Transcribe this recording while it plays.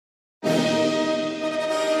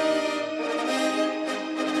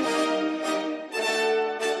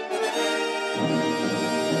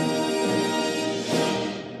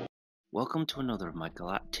Welcome to another of my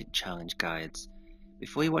Galactic challenge guides.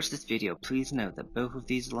 Before you watch this video, please note that both of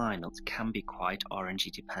these lineups can be quite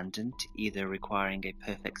RNG dependent, either requiring a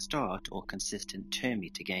perfect start or consistent turn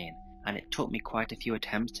meter gain, and it took me quite a few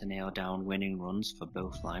attempts to nail down winning runs for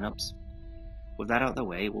both lineups. With that out of the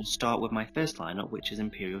way, we'll start with my first lineup, which is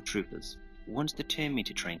Imperial Troopers. Once the turn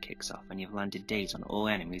meter train kicks off and you've landed daze on all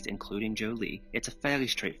enemies including Jolee, it's a fairly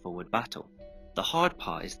straightforward battle. The hard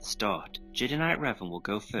part is the start. Jedi Knight Revan will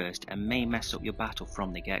go first and may mess up your battle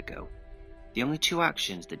from the get-go. The only two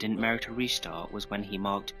actions that didn't merit a restart was when he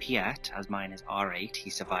marked Piet as minus R8, he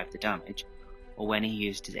survived the damage, or when he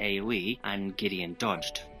used his AoE and Gideon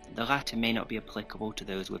dodged. The latter may not be applicable to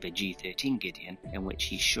those with a G13 Gideon, in which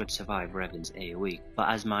he should survive Revan's AoE, but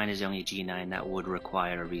as mine is only G9, that would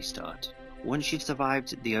require a restart. Once you've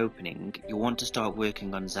survived the opening, you'll want to start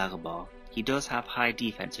working on Zaghabar. He does have high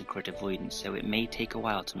defense and crit avoidance, so it may take a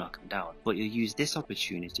while to knock him down, but you'll use this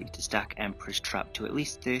opportunity to stack Emperor's Trap to at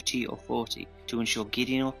least 30 or 40 to ensure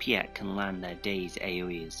Gideon or Piet can land their dazed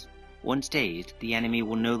AoEs. Once dazed, the enemy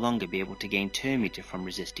will no longer be able to gain turn meter from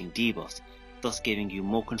resisting debuffs, thus giving you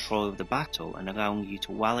more control over the battle and allowing you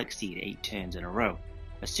to well exceed 8 turns in a row.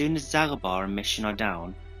 As soon as Zaghabar and Mission are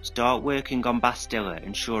down, start working on Bastilla,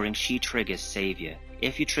 ensuring she triggers Saviour.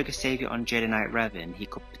 If you trigger Saviour on Jedi Knight Revan, he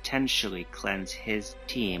could potentially cleanse his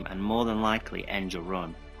team and more than likely end your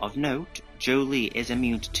run. Of note, Jolee is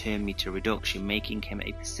immune to turn meter reduction, making him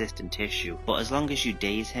a persistent issue, but as long as you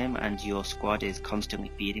daze him and your squad is constantly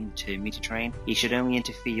feeding the turn meter train, he should only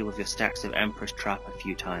interfere with your stacks of Emperor's Trap a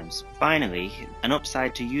few times. Finally, an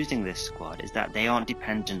upside to using this squad is that they aren't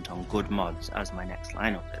dependent on good mods as my next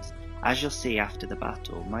lineup is. As you'll see after the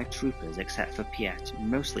battle, my troopers, except for Piet,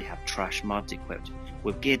 mostly have trash mods equipped,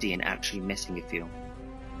 with Gideon actually missing a few.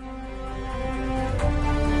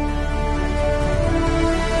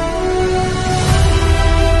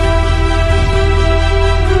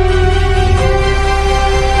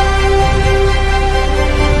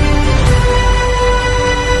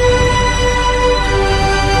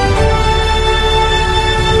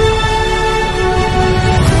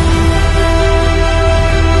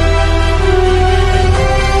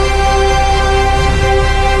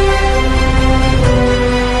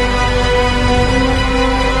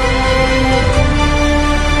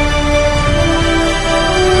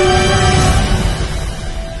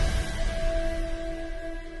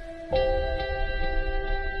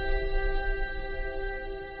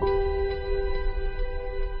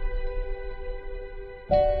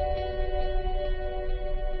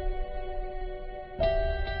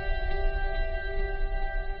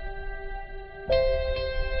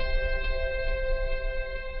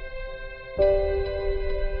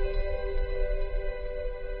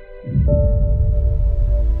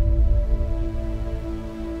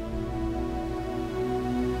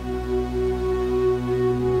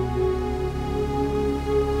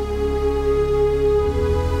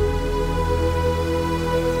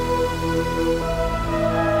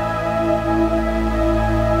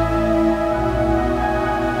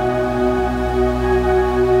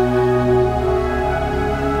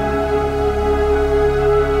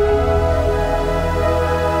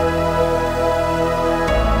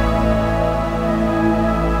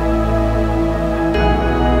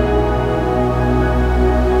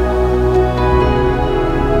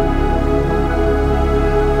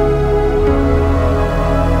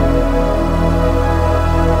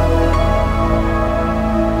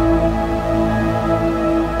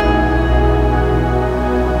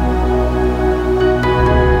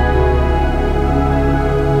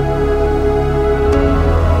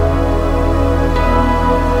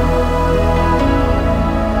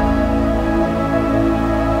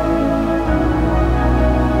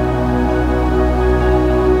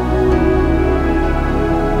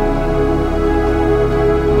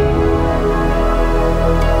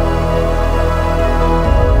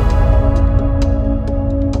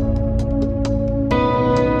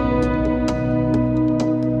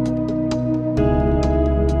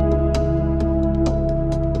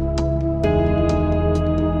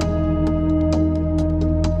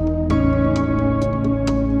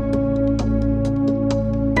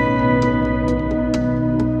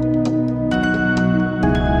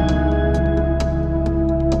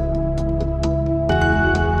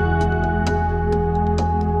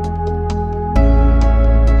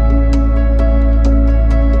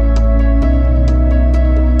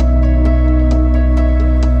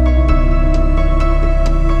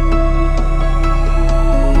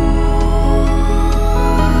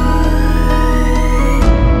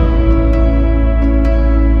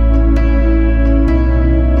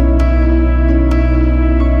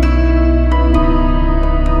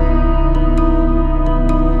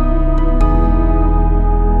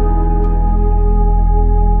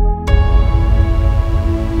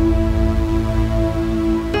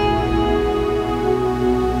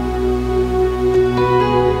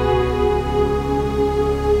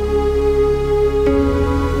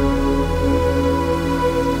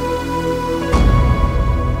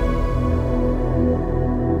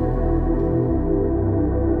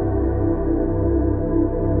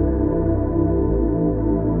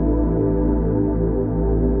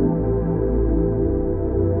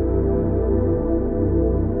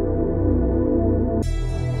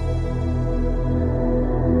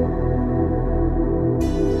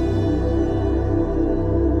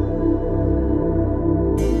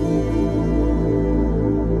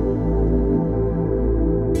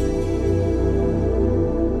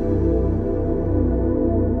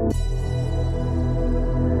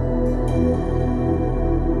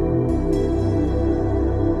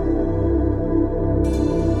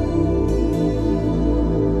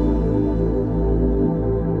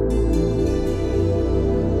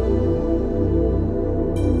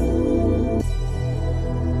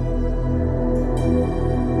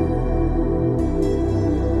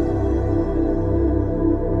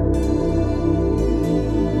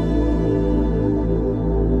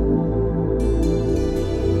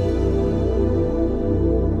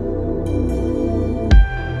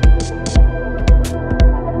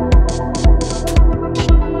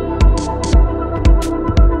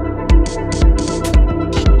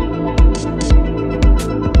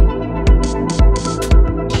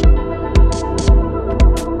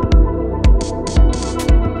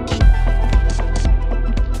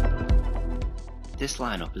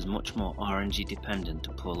 much more RNG dependent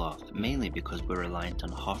to pull off, mainly because we're reliant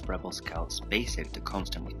on Hoth Rebel Scouts basic to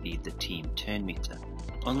constantly feed the team turn meter.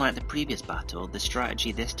 Unlike the previous battle, the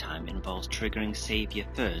strategy this time involves triggering Saviour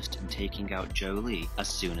first and taking out Jolee as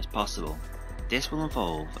soon as possible. This will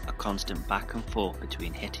involve a constant back and forth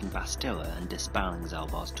between hitting Bastilla and dispelling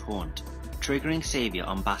Zelvar's taunt. Triggering Saviour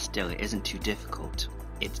on Bastilla isn't too difficult.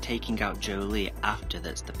 It's taking out Jolee after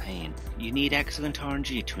that's the pain. You need excellent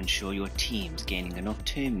RNG to ensure your team's gaining enough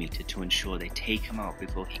turn meter to ensure they take him out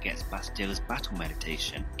before he gets Bastilla's battle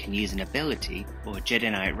meditation, can use an ability, or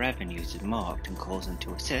Jedi Knight Revan uses marked and calls him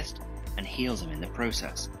to assist, and heals him in the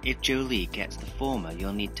process. If Jolee gets the former,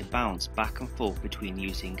 you'll need to bounce back and forth between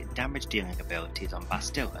using damage dealing abilities on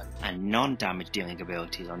Bastilla and non-damage dealing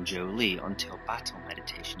abilities on Jolee until battle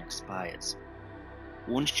meditation expires.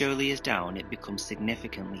 Once Jolee is down, it becomes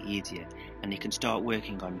significantly easier, and you can start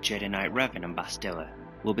working on Jedi Knight Revan and Bastilla.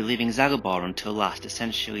 We'll be leaving Zagabor until last,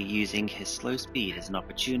 essentially using his slow speed as an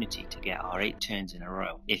opportunity to get our 8 turns in a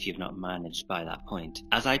row, if you've not managed by that point.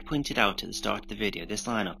 As I pointed out at the start of the video, this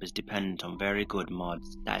lineup is dependent on very good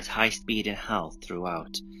mods that is high speed and health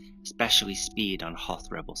throughout, especially speed on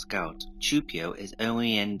Hoth Rebel Scout. Chewpio is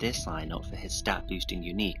only in this lineup for his stat boosting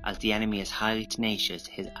unique, as the enemy is highly tenacious,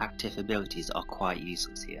 his active abilities are quite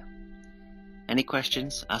useless here. Any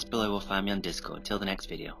questions? Ask below or find me on Discord. Till the next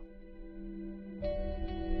video.